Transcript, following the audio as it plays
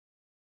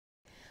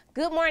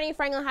Good morning,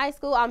 Franklin High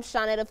School. I'm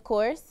Shawnette, of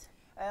course.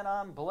 And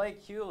I'm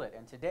Blake Hewlett,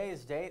 and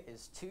today's date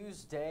is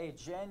Tuesday,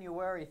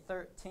 January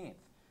 13th,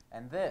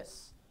 and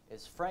this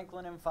is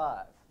Franklin in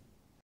 5.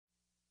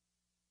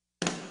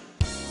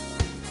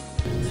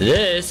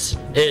 This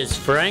is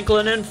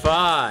Franklin in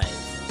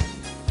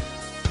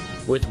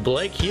 5, with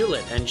Blake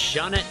Hewlett and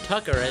Shawnette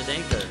Tucker as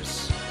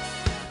anchors.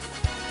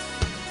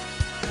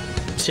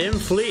 Tim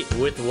Fleet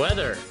with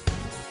weather.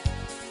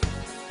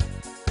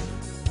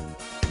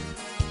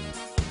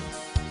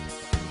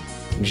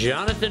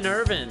 Jonathan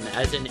Irvin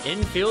as an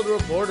infield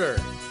reporter.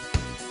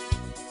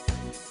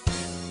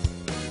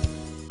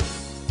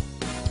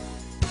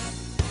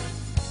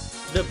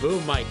 The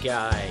boom mic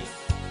guy.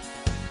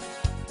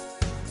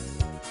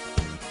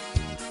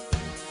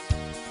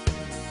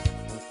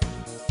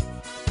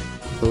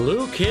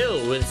 Luke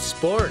Hill with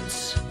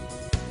sports.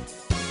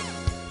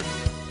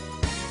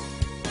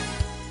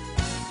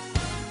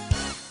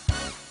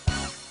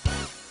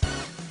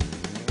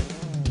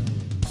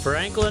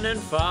 Franklin in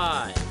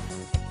 5.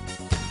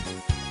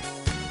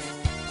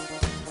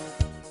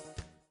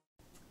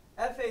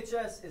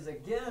 FHS is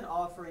again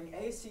offering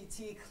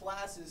ACT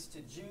classes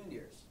to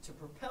juniors to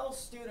propel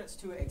students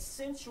to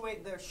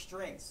accentuate their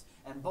strengths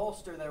and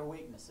bolster their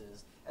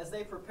weaknesses as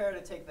they prepare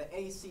to take the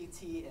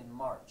ACT in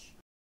March.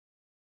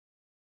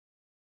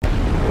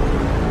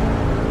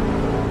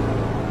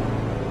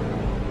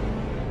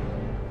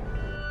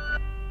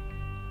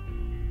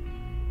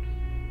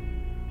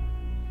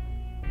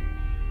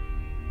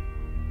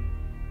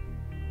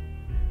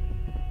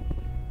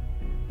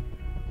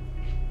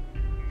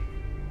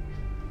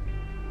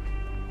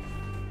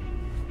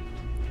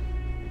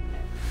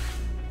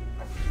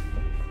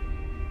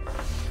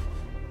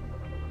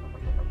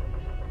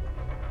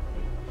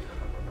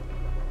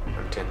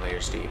 I'm 10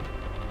 layers deep.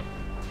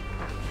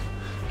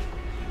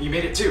 You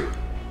made it too.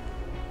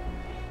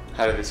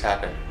 How did this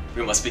happen?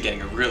 We must be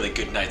getting a really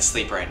good night's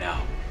sleep right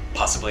now.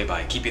 Possibly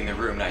by keeping the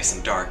room nice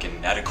and dark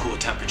and at a cool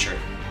temperature.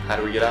 How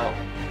do we get out?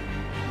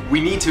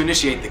 We need to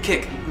initiate the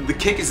kick. The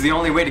kick is the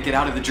only way to get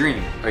out of the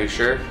dream. Are you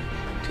sure?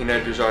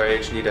 Teenagers our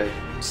age need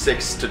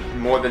 6 to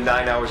more than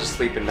 9 hours of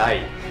sleep a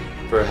night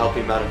for a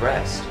healthy amount of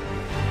rest.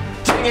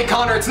 Dang it,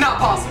 Connor, it's not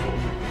possible!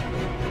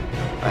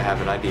 I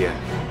have an idea.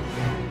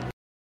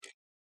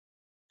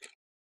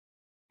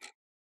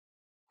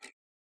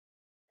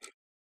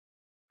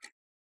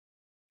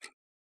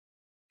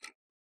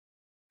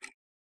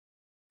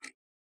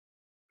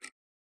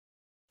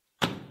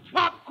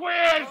 Pop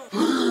quiz!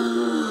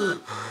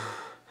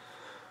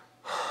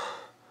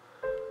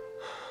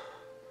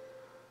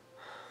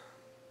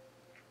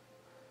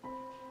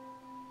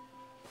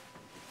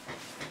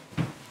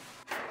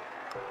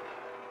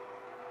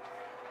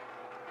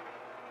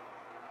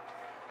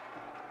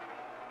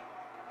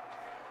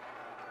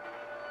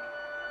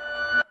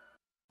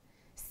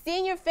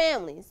 Senior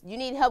families, you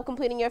need help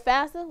completing your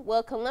FAFSA?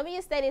 Well,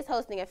 Columbia State is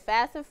hosting a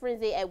FAFSA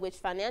frenzy at which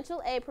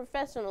financial aid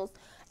professionals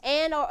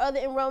and or other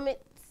enrollment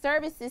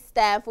services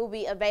staff will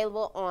be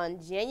available on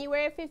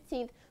January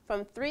 15th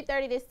from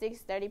 3:30 to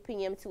 6:30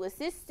 p.m. to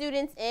assist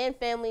students and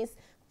families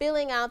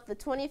filling out the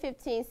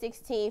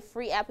 2015-16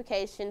 free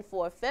application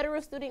for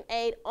federal student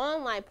aid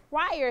online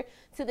prior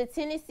to the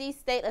Tennessee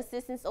State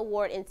Assistance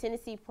Award and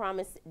Tennessee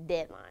Promise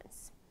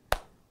deadlines.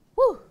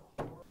 Woo!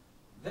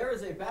 There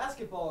is a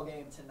basketball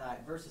game tonight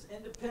versus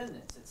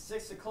Independence at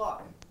 6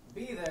 o'clock.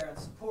 Be there and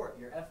support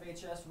your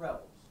FHS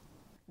Rebels.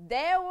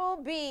 There will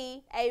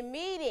be a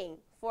meeting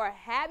for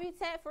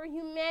Habitat for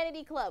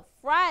Humanity Club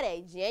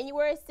Friday,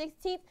 January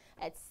 16th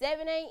at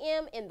 7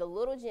 a.m. in the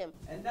Little Gym.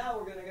 And now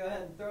we're going to go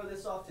ahead and throw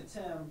this off to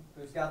Tim,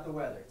 who's got the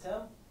weather.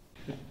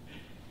 Tim?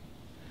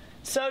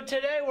 So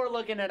today we're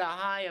looking at a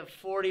high of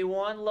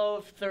 41, low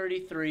of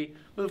 33,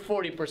 with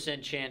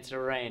 40% chance of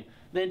rain.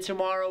 Then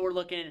tomorrow we're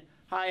looking at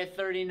high of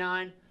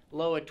 39,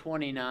 low of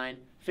 29,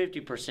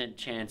 50%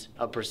 chance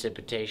of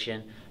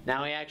precipitation.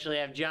 Now we actually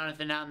have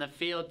Jonathan out in the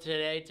field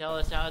today. Tell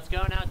us how it's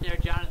going out there,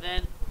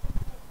 Jonathan.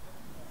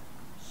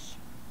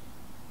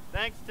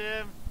 Thanks,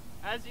 Tim.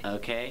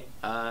 Okay,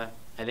 I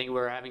think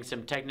we're having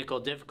some technical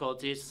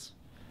difficulties.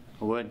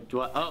 Oh, Are we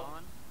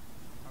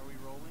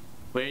rolling?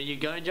 where are you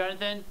going,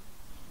 Jonathan?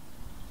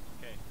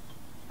 Okay.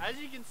 As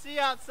you can see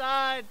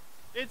outside,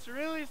 it's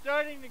really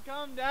starting to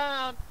come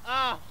down.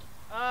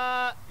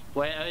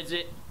 Wait, is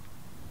it?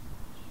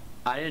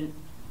 I didn't.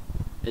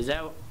 Is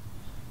that?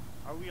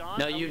 Are we on?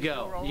 No, Are you we go.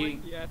 still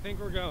rolling? Yeah, I think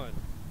we're going.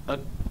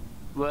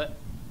 What?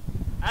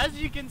 As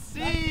you can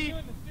see,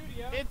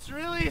 it's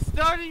really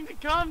starting to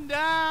come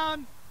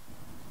down.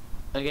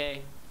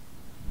 Okay.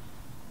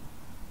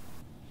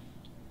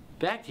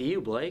 Back to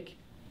you, Blake.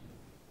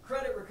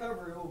 Credit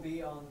recovery will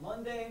be on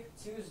Monday,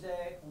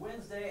 Tuesday,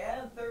 Wednesday,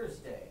 and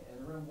Thursday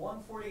in room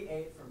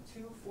 148 from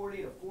 2:40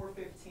 to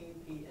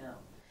 4:15 p.m.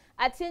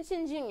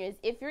 Attention juniors,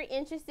 if you're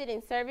interested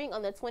in serving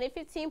on the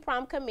 2015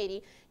 prom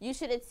committee, you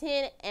should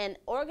attend an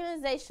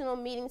organizational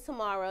meeting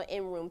tomorrow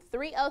in room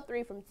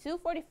 303 from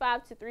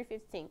 2:45 to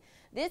 3:15.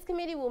 This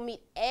committee will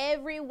meet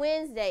every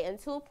Wednesday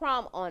until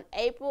prom on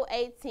April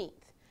 18th.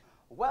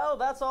 Well,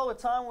 that's all the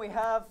time we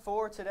have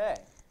for today.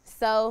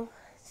 So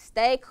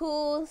stay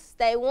cool,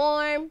 stay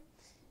warm,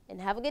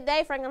 and have a good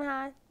day, Franklin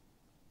High.